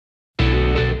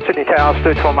Sydney Tower,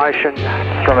 Stewart formation.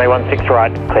 Runway 16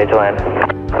 right, clear to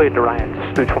land. Cleared to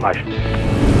land, Stewart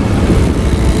formation.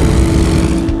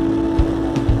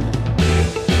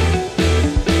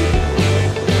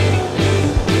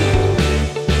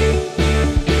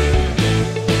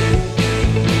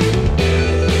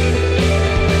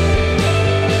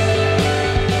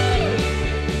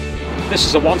 This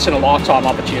is a once-in-a-lifetime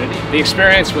opportunity. The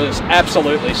experience was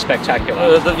absolutely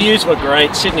spectacular. The views were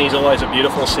great. Sydney's always a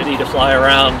beautiful city to fly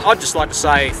around. I'd just like to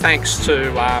say thanks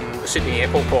to the Sydney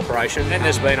Airport Corporation, and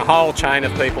there's been a whole chain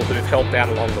of people who've helped out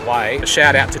along the way. A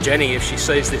shout out to Jenny if she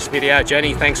sees this video.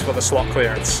 Jenny, thanks for the slot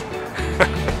clearance.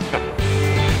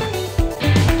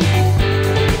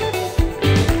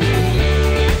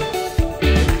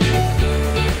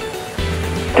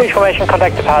 Stewart formation,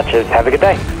 contact departures. Have a good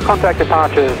day. Contact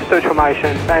departures, Stewart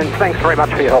formation, and thanks very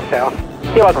much for your help, Tower.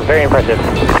 You're welcome, very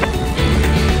impressive.